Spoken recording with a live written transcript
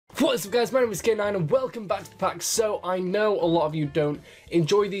What's up guys, my name is Kanine and welcome back to the pack. So I know a lot of you don't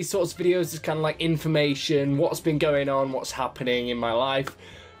enjoy these sorts of videos. It's kind of like information, what's been going on, what's happening in my life,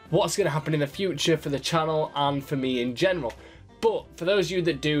 what's going to happen in the future for the channel and for me in general. But for those of you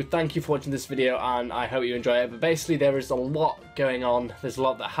that do, thank you for watching this video and I hope you enjoy it. But basically there is a lot going on, there's a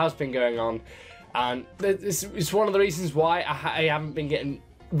lot that has been going on, and it's one of the reasons why I haven't been getting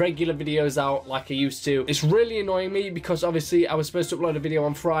regular videos out like I used to. It's really annoying me because obviously I was supposed to upload a video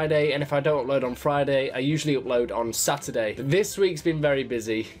on Friday, and if I don't upload on Friday I usually upload on Saturday. This week's been very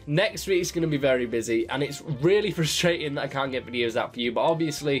busy, next week's going to be very busy, and it's really frustrating that I can't get videos out for you. But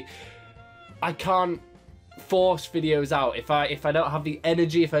obviously I can't force videos out. If I don't have the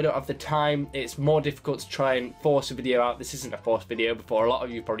energy, if I don't have the time, it's more difficult to try and force a video out. This isn't a forced video before. A lot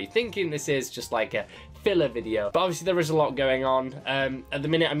of you are probably thinking this is just like a filler video, but obviously there is a lot going on. At the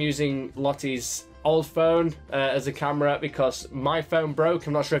minute I'm using Lottie's old phone as a camera because my phone broke.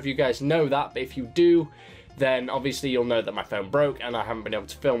 I'm not sure if you guys know that, but if you do, then obviously you'll know that my phone broke and I haven't been able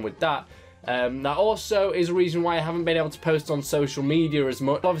to film with that. That also is a reason why I haven't been able to post on social media as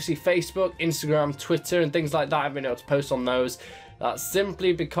much. Obviously Facebook, Instagram, Twitter and things like that, I've been able to post on those. That's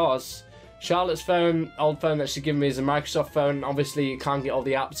simply because Charlotte's phone, old phone that she's given me, is a Microsoft phone. Obviously you can't get all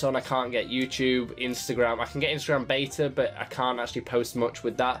the apps on. I can't get YouTube, Instagram. I can get Instagram beta, but I can't actually post much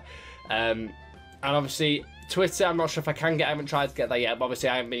with that. And obviously Twitter, I'm not sure if I can get, I haven't tried to get that yet, but obviously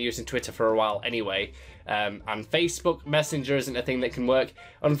I haven't been using Twitter for a while anyway. And Facebook Messenger isn't a thing that can work,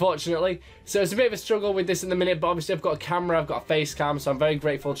 unfortunately. So it's a bit of a struggle with this in the minute, but obviously I've got a camera, I've got a face cam, so I'm very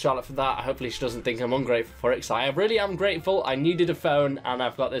grateful to Charlotte for that. Hopefully she doesn't think I'm ungrateful for it, because I really am grateful. I needed a phone, and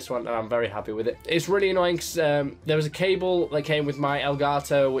I've got this one, and I'm very happy with it. It's really annoying because there was a cable that came with my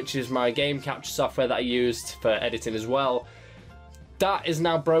Elgato, which is my game capture software that I used for editing as well. That is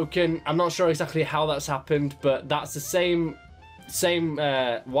now broken. I'm not sure exactly how that's happened, but that's the same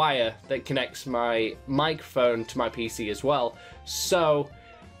wire that connects my microphone to my PC as well. So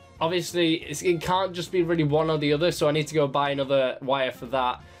obviously it can't just be really one or the other, so I need to go buy another wire for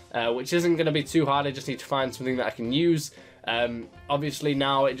that, which isn't going to be too hard. I just need to find something that I can use. Obviously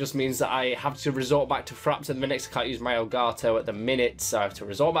now it just means that I have to resort back to Fraps at the minute, 'cause I can't use my Elgato at the minute, so I have to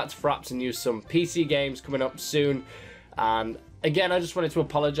resort back to Fraps and use some PC games coming up soon. And again, I just wanted to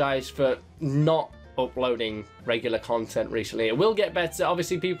apologise for not uploading regular content recently. It will get better.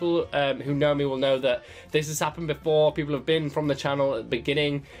 Obviously people who know me will know that this has happened before. People have been from the channel at the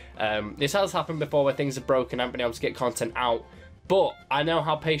beginning. This has happened before where things are broken. I haven't been able to get content out, but I know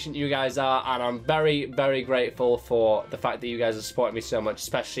how patient you guys are, and I'm very, very grateful for the fact that you guys are supporting me so much,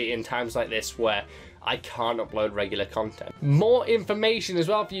 especially in times like this where I can't upload regular content. More information as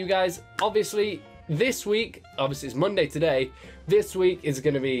well for you guys. Obviously this week, obviously it's Monday today, this week is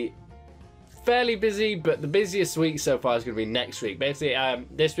going to be fairly busy, but the busiest week so far is going to be next week. Basically,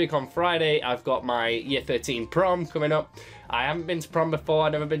 this week on Friday, I've got my year 13 prom coming up. I haven't been to prom before,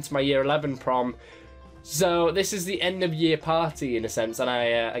 I've never been to my year 11 prom. So this is the end of year party in a sense, and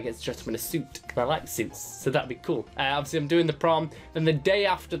I get to dress up in a suit, and I like suits, so that'd be cool. Obviously I'm doing the prom, then the day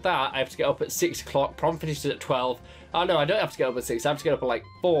after that I have to get up at 6 o'clock, prom finishes at 12. Oh no, I don't have to get up at 6, I have to get up at like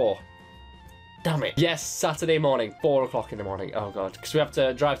 4. Damn it. Yes, Saturday morning, 4 o'clock in the morning. Oh god, because we have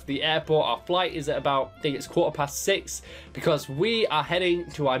to drive to the airport. Our flight is at about, I think it's 6:15, because we are heading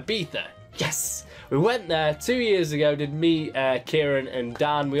to Ibiza. Yes! We went there 2 years ago, did me, Kieran and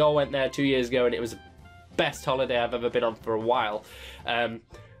Dan. We all went there 2 years ago, and it was the best holiday I've ever been on for a while.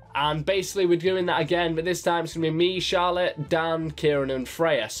 And basically we're doing that again, but this time it's going to be me, Charlotte, Dan, Kieran and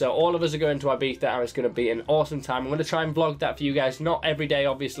Freya. So all of us are going to Ibiza, and it's going to be an awesome time. I'm going to try and vlog that for you guys, not every day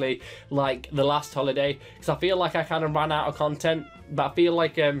obviously like the last holiday, because I feel like I kind of ran out of content, but I feel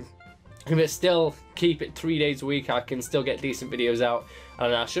like if I still keep it 3 days a week, I can still get decent videos out,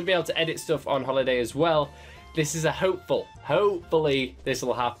 and I should be able to edit stuff on holiday as well. This is a hopefully this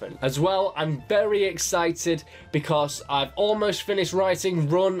will happen. As well, I'm very excited because I've almost finished writing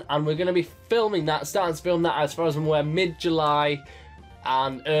Run, and we're going to be filming that, starting to film that as far as I'm aware, mid-July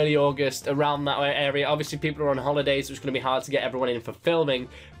and early August, around that area. Obviously people are on holidays, so it's going to be hard to get everyone in for filming,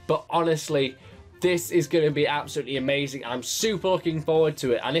 but honestly, this is going to be absolutely amazing. I'm super looking forward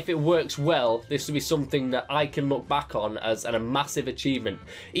to it, and if it works well, this will be something that I can look back on as a massive achievement.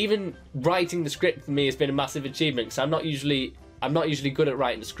 Even writing the script for me has been a massive achievement, because I'm not usually good at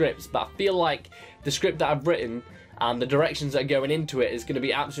writing scripts, but I feel like the script that I've written and the directions that are going into it is going to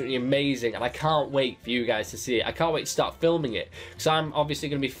be absolutely amazing, and I can't wait for you guys to see it. I can't wait to start filming it, because I'm obviously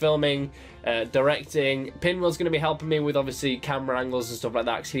going to be filming directing. Pinwheel's going to be helping me with obviously camera angles and stuff like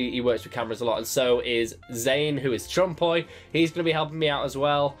that, because he works with cameras a lot, and so is Zane, who is Trumpoy. He's going to be helping me out as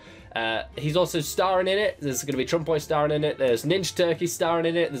well. He's also starring in it. There's going to be Trumpoy starring in it. There's Ninja Turkey starring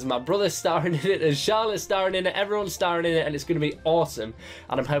in it. There's my brother starring in it. There's Charlotte starring in it. Everyone's starring in it, and it's going to be awesome.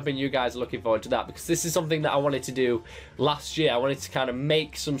 And I'm hoping you guys are looking forward to that, because this is something that I wanted to do last year. I wanted to kind of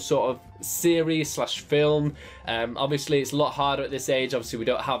make some sort of series / film. Obviously, it's a lot harder at this age. Obviously, we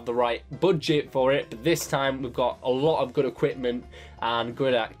don't have the right budget for it, but this time we've got a lot of good equipment and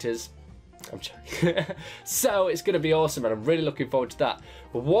good actors. I'm joking. So it's going to be awesome, and I'm really looking forward to that.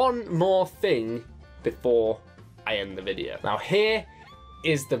 One more thing before I end the video. Now, here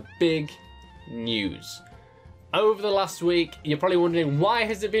is the big news. Over the last week, you're probably wondering, why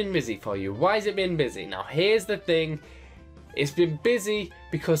has it been busy for you? Why has it been busy? Now, here's the thing. It's been busy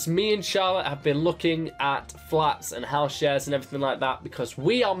because me and Charlotte have been looking at flats and house shares and everything like that, because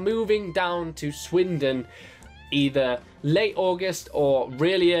we are moving down to Swindon either late August or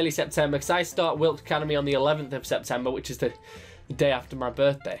really early September, because I start Wilkes Academy on the 11th of September, which is the day after my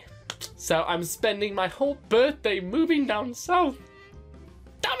birthday. So I'm spending my whole birthday moving down south.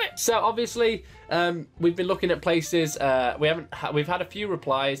 Damn it! So obviously, we've been looking at places. We've had a few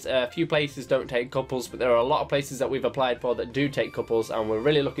replies. A few places don't take couples, but there are a lot of places that we've applied for that do take couples, and we're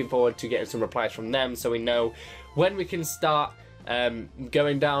really looking forward to getting some replies from them, so we know when we can start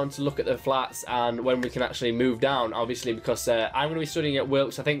going down to look at the flats and when we can actually move down, obviously, because I'm going to be studying at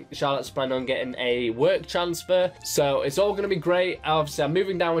Wilkes. I think Charlotte's planning on getting a work transfer, so it's all going to be great. Obviously, I'm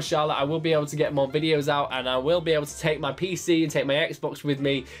moving down with Charlotte. I will be able to get more videos out, and I will be able to take my PC and take my Xbox with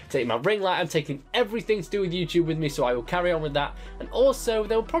me, take my ring light. I'm taking everything to do with YouTube with me, so I will carry on with that. And also,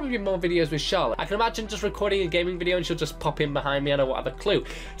 there will probably be more videos with Charlotte. I can imagine just recording a gaming video and she'll just pop in behind me, and I won't have a clue.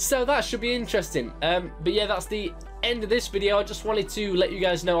 So that should be interesting. But yeah, that's the end of this video. I just wanted to let you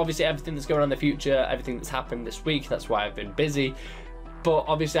guys know, obviously, everything that's going on in the future, everything that's happened this week. That's why I've been busy. But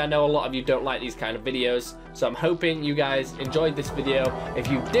obviously, I know a lot of you don't like these kind of videos, so I'm hoping you guys enjoyed this video. If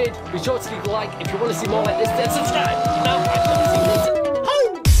you did, be sure to leave a like. If you want to see more like this, then subscribe. Now,